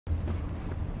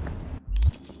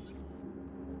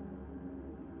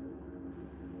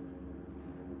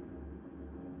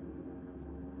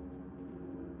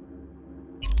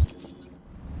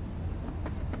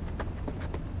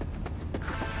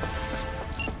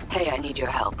Hey, I need your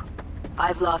help.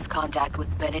 I've lost contact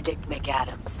with Benedict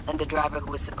McAdams and the driver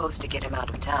who was supposed to get him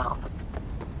out of town.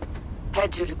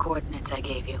 Head to the coordinates I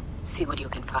gave you. See what you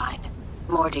can find.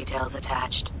 More details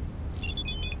attached.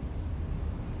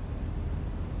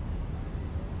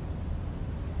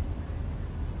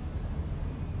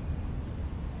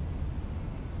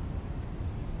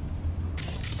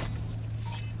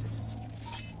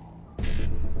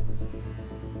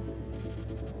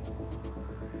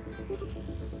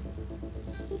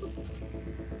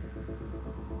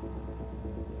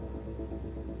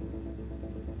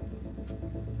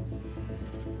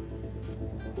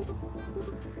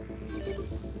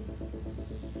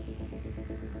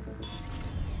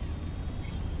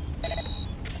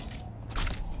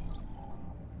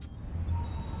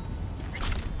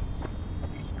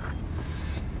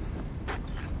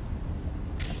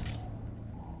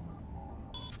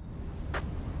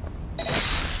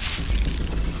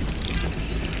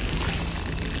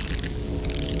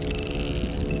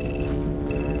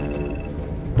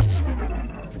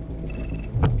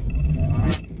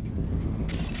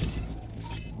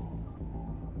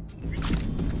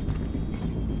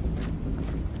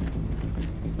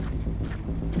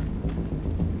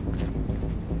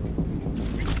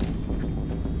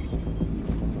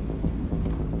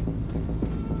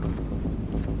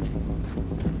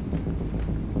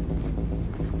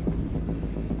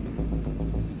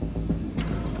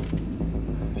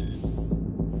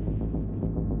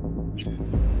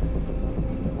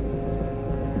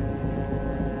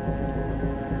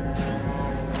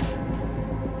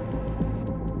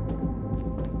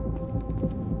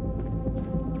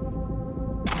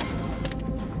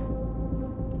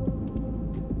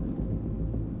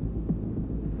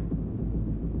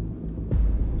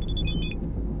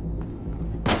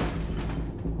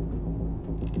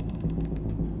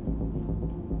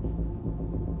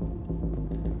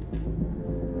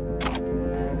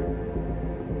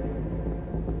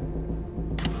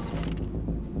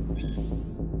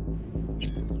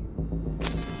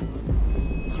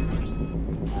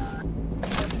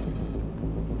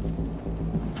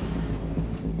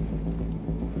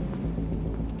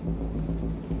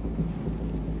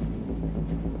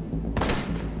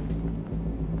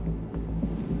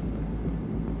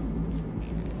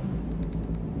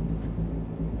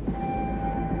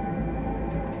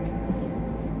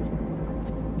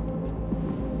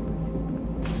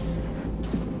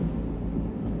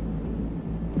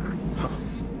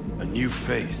 New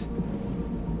face.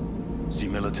 See,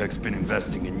 Militech's been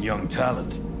investing in young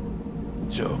talent.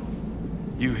 So,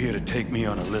 you here to take me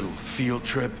on a little field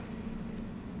trip?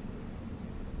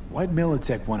 Why'd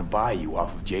Militech want to buy you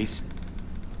off of Jason?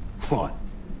 What?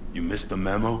 You missed the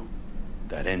memo?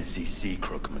 That NCC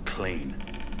crook McLean.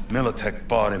 Militech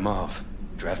bought him off.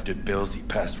 Drafted bills he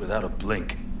passed without a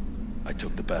blink. I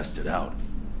took the bastard out.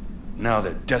 Now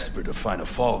they're desperate to find a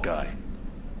fall guy.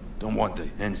 Don't want the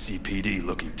NCPD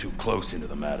looking too close into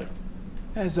the matter.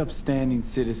 As upstanding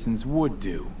citizens would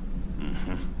do.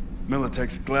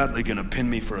 Militech's gladly gonna pin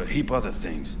me for a heap other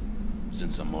things,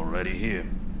 since I'm already here.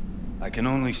 I can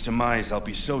only surmise I'll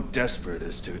be so desperate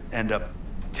as to end up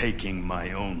taking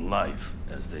my own life,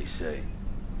 as they say.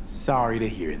 Sorry to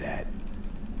hear that.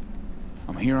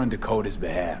 I'm here on Dakota's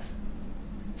behalf.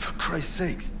 For Christ's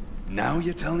sakes, now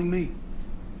you're telling me?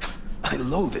 I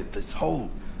loathe it, this whole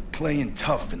playing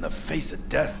tough in the face of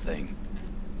death thing.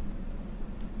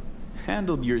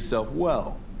 Handled yourself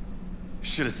well.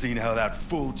 Should have seen how that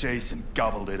fool Jason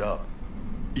gobbled it up.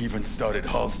 Even started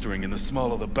holstering in the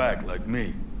small of the back like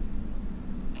me.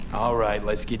 All right,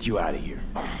 let's get you out of here.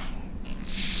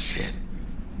 Shit.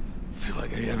 Feel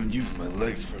like I haven't used my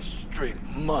legs for a straight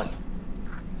month.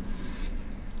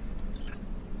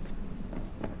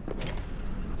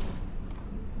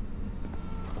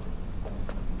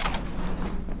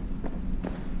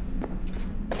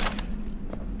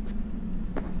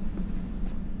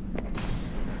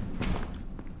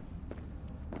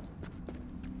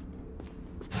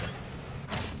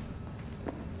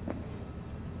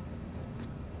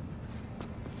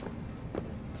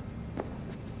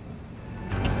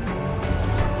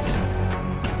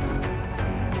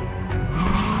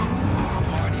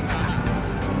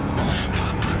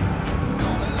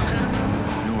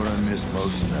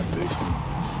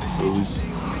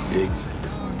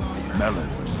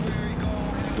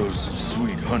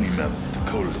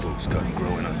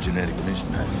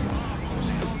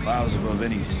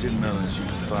 Melons you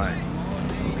can find.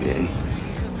 Okay.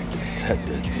 Set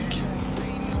that thinking.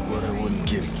 What I wouldn't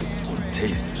give for a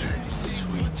taste of that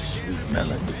sweet, sweet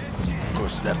melon. Of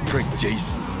course, that prick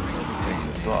Jason retained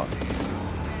the thought.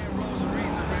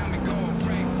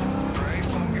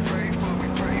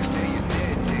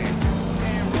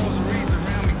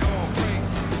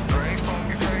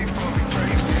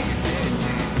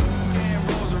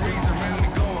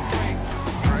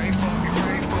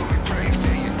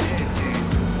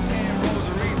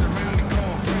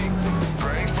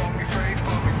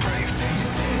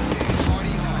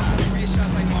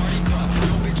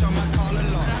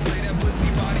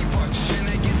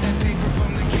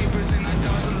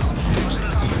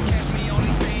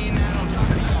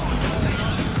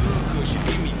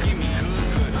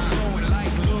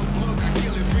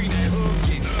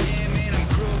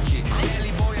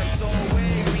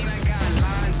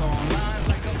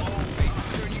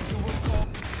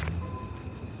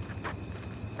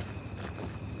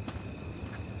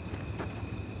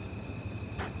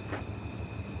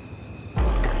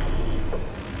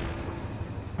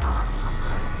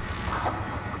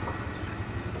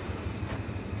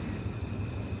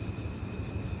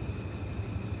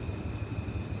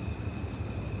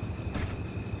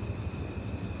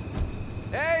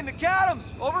 Hey,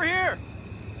 McAdams! Over here!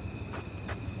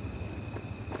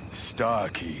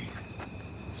 Starkey.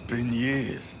 It's been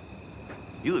years.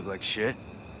 You look like shit.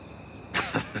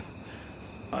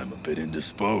 I'm a bit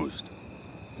indisposed.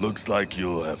 Looks like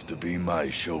you'll have to be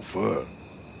my chauffeur.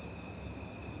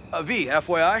 V,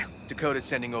 FYI, Dakota's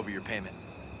sending over your payment.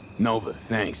 Nova,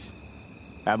 thanks.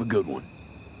 Have a good one.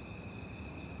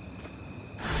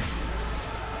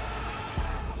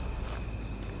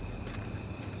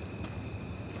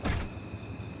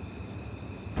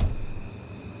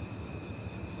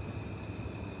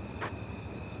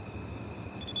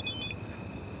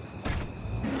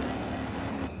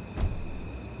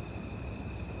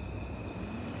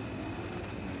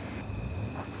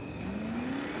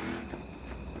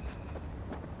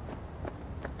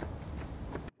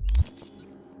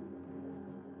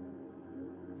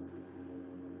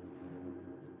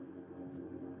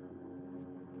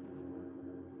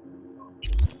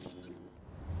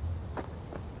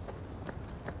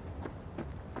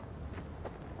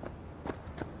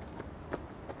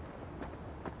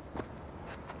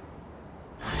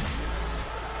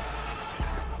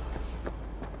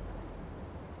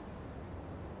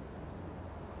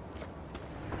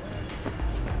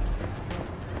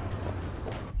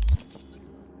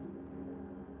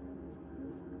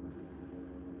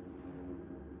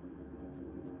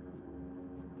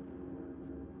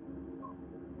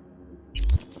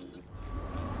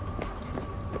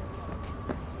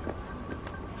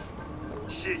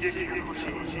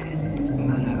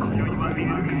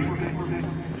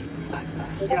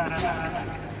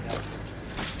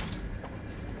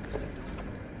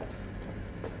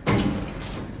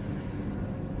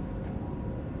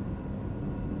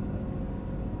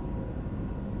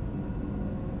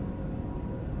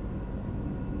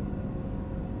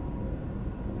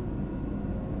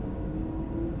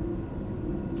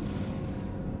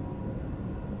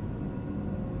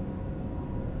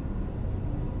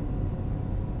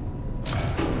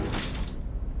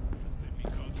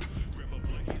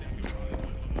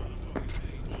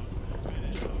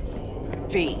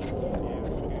 V.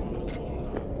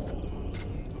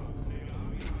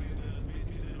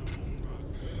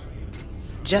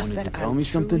 Just that tell I'm me truly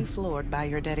something? floored by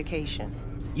your dedication.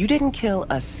 You didn't kill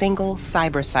a single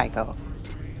cyber psycho.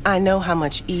 I know how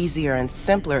much easier and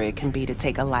simpler it can be to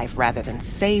take a life rather than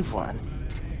save one.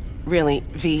 Really,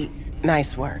 V,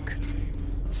 nice work.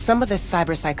 Some of the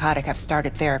cyber psychotic have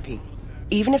started therapy.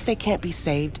 Even if they can't be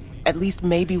saved, at least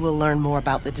maybe we'll learn more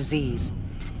about the disease.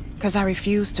 Because I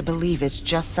refuse to believe it's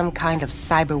just some kind of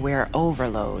cyberware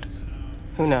overload.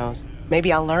 Who knows?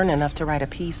 Maybe I'll learn enough to write a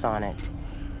piece on it.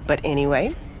 But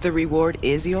anyway, the reward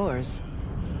is yours.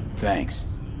 Thanks.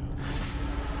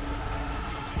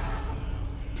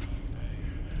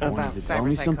 About to tell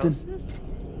me something?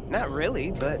 cyberpsychosis? Not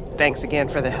really, but thanks again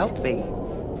for the help, V.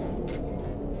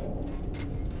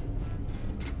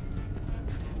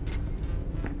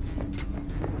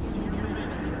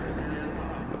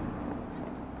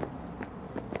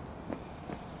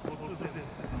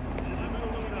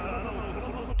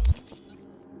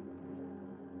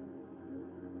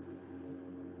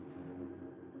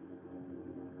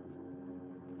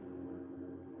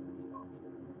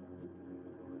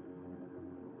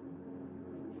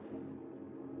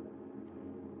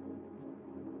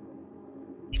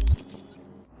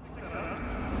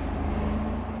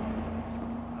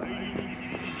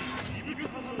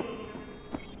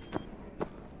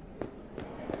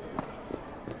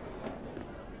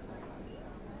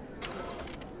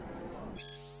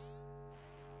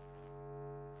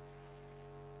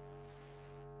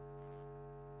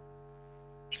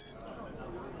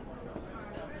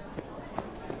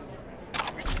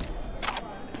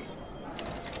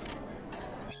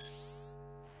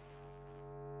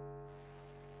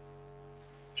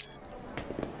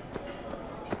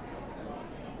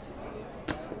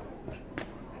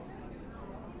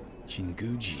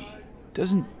 Jinguji.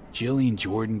 Doesn't Jillian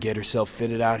Jordan get herself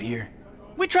fitted out here?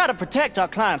 We try to protect our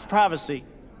clients' privacy,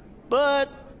 but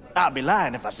I'd be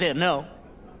lying if I said no.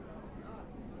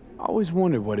 I always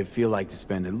wondered what it'd feel like to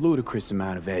spend a ludicrous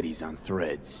amount of eddies on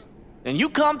threads. Then you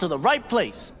come to the right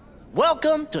place.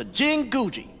 Welcome to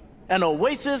Jinguji, an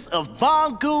oasis of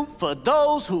Bangu for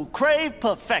those who crave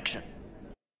perfection.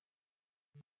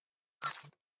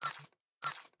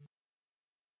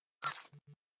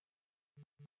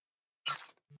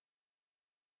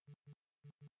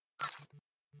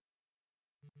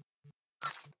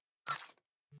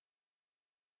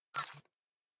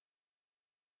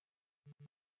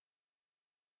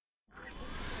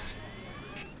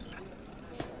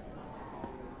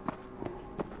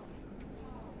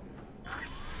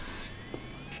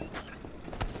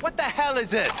 What the hell is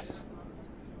this?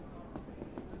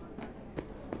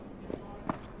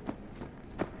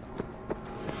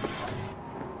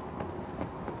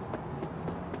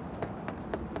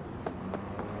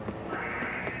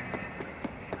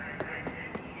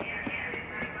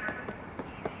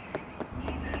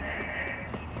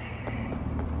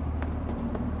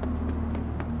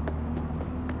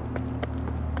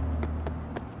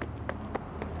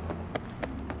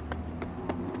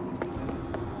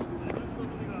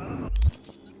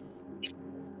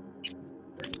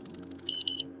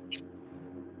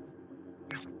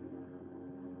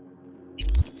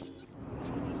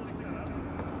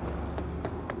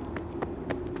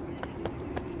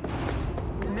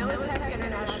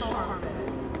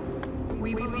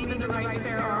 We believe in the right to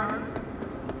bear arms.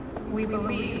 We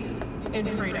believe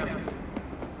in freedom.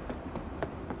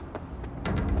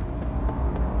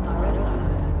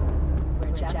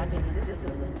 Where Japanese is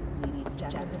discipline meets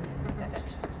Japanese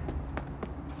perfection.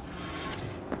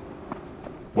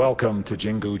 Welcome to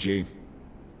Jinguji.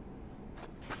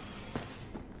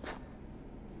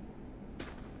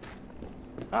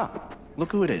 Ah,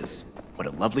 look who it is. What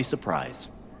a lovely surprise.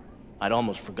 I'd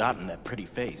almost forgotten that pretty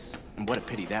face, and what a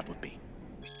pity that would be.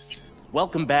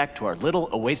 Welcome back to our little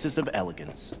oasis of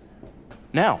elegance.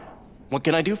 Now, what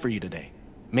can I do for you today?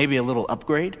 Maybe a little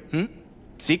upgrade,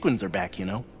 Sequins are back, you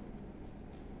know.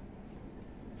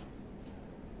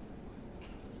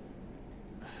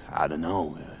 I don't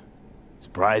know.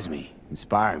 Surprise me,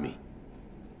 inspire me.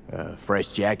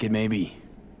 Fresh jacket, maybe?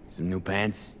 Some new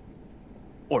pants?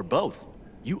 Or both.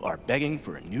 You are begging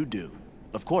for a new do.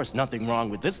 Of course, nothing wrong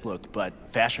with this look, but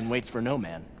fashion waits for no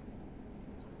man.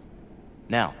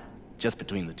 Now, just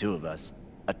between the two of us,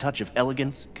 a touch of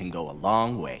elegance can go a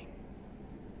long way.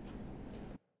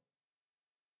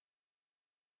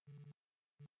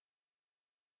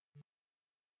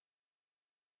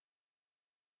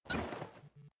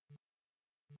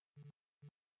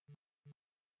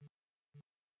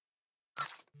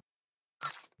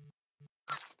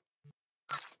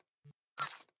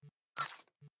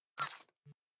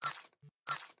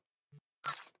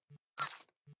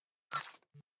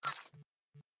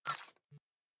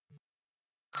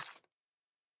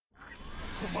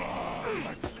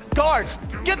 Guards!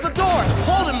 Get the door!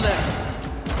 Hold him there!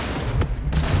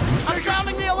 I'm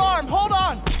sounding the alarm! Hold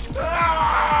on!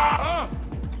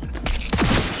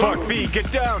 Fuck V,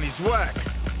 get down, he's whack.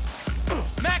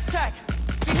 Max Tac!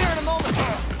 Be here in a moment!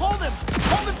 Hold him!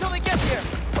 Hold him till he gets here!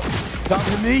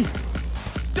 Talking to me?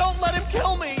 Don't let him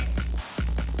kill me!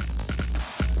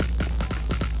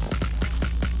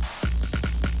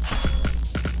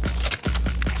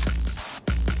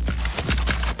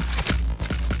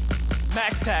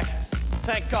 Max Tac,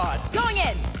 thank God. Going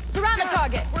in! Surround the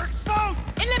target! We're exposed!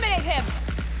 Eliminate him!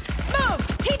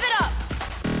 Move! Keep it up!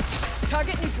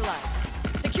 Target neutralized.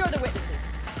 Secure the witnesses.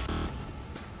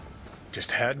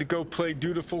 Just had to go play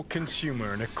dutiful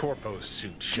consumer in a Corpo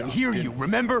suit shop. Can hear you,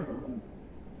 remember?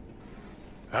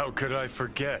 How could I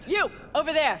forget? You!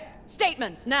 Over there!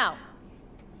 Statements, now!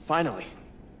 Finally.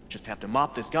 Just have to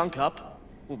mop this gunk up.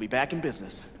 We'll be back in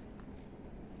business.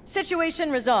 Situation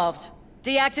resolved.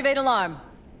 Deactivate alarm.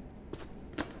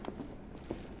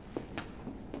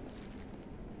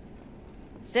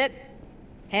 Sit.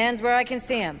 Hands where I can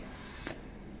see them.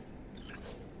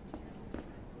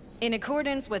 In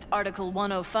accordance with Article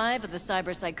 105 of the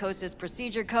Cyberpsychosis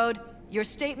Procedure Code, your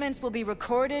statements will be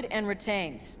recorded and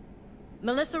retained.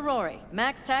 Melissa Rory,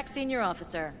 Max Tac Senior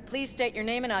Officer. Please state your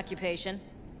name and occupation.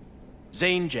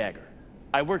 Zane Jagger.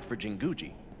 I work for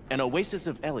Jinguji, an oasis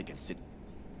of elegance.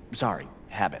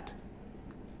 Habit.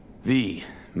 V,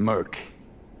 Merc.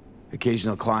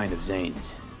 Occasional client of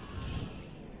Zane's.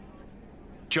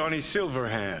 Johnny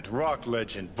Silverhand, rock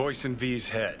legend, voice in V's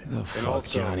head. The fuck,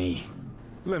 Johnny?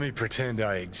 Let me pretend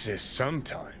I exist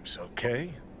sometimes,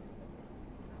 okay?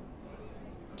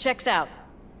 Checks out.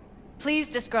 Please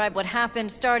describe what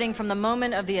happened starting from the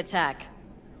moment of the attack.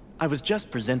 I was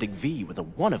just presenting V with a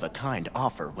one-of-a-kind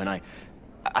offer when I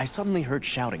suddenly heard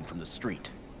shouting from the street.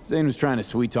 Zane was trying to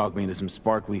sweet-talk me into some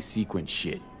sparkly sequence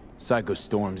shit. Psycho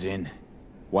storms in,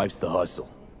 wipes the hustle.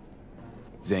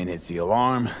 Zane hits the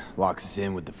alarm, locks us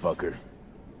in with the fucker.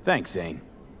 Thanks, Zane.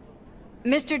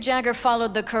 Mr. Jagger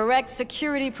followed the correct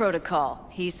security protocol.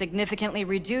 He significantly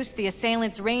reduced the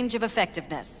assailant's range of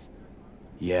effectiveness.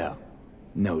 Yeah,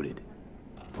 noted.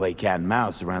 Play cat and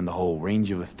mouse around the whole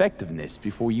range of effectiveness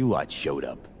before you lot showed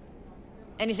up.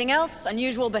 Anything else?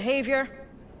 Unusual behavior?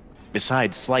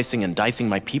 Besides slicing and dicing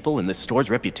my people and this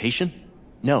store's reputation?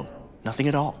 No, nothing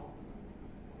at all.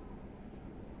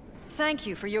 Thank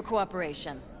you for your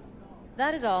cooperation.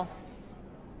 That is all.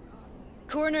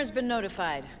 Coroner's been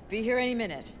notified. Be here any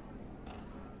minute.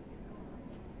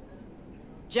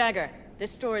 Jagger,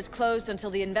 this store is closed until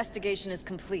the investigation is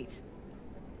complete.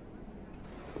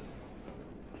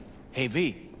 Hey,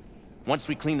 V. Once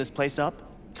we clean this place up,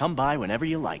 come by whenever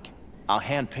you like. I'll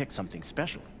handpick something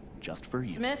special, just for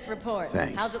you. Smith, report.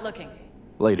 Thanks. How's it looking?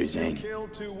 Later, Zane.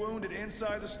 Killed, 2 wounded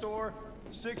inside the store,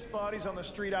 6 bodies on the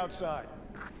street outside.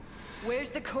 Where's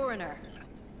the coroner?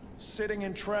 Sitting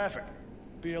in traffic.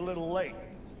 Be a little late.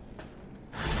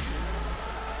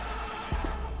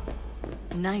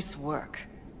 Nice work.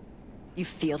 You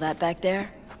feel that back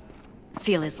there?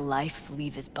 Feel his life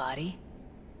leave his body?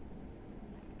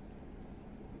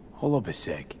 Hold up a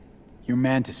sec. Your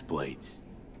Mantis blades.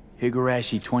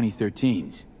 Higurashi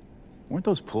 2013s. Weren't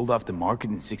those pulled off the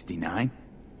market in '69?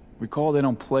 Recall they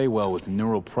don't play well with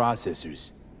neural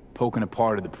processors. Poking a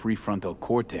part of the prefrontal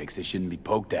cortex they shouldn't be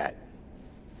poked at.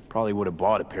 Probably would have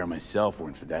bought a pair myself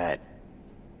weren't for that.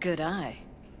 Good eye.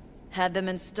 Had them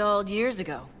installed years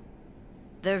ago.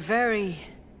 They're very...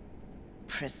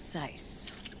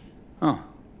 precise. Huh.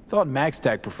 Thought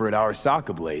MaxTac preferred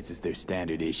Arasaka blades as their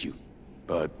standard issue.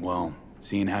 But, well,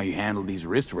 seeing how you handle these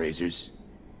wrist razors...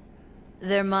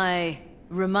 They're my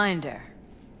reminder.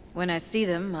 When I see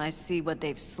them, I see what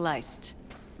they've sliced.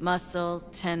 Muscle,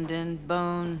 tendon,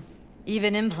 bone,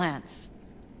 even implants.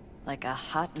 Like a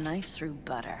hot knife through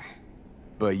butter.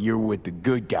 But you're with the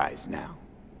good guys now,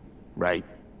 right?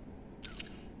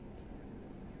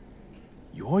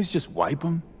 You always just wipe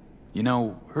them? You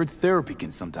know, heard therapy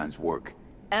can sometimes work.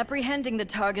 Apprehending the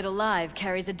target alive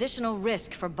carries additional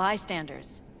risk for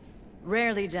bystanders.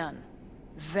 Rarely done.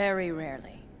 Very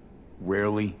rarely.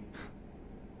 Rarely?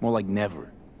 More like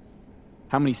never.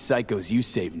 How many psychos you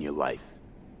save in your life?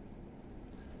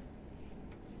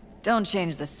 Don't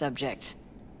change the subject.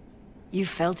 You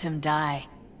felt him die.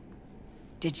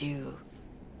 Did you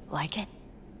like it?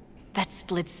 That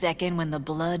split second when the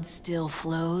blood still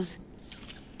flows,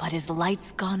 but his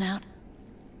light's gone out?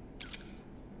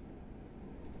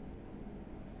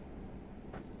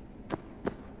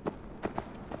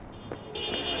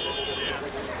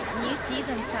 New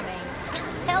season's coming.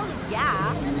 Hell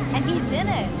yeah! And he's in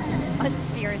it. But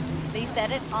seriously, they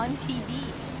said it on TV.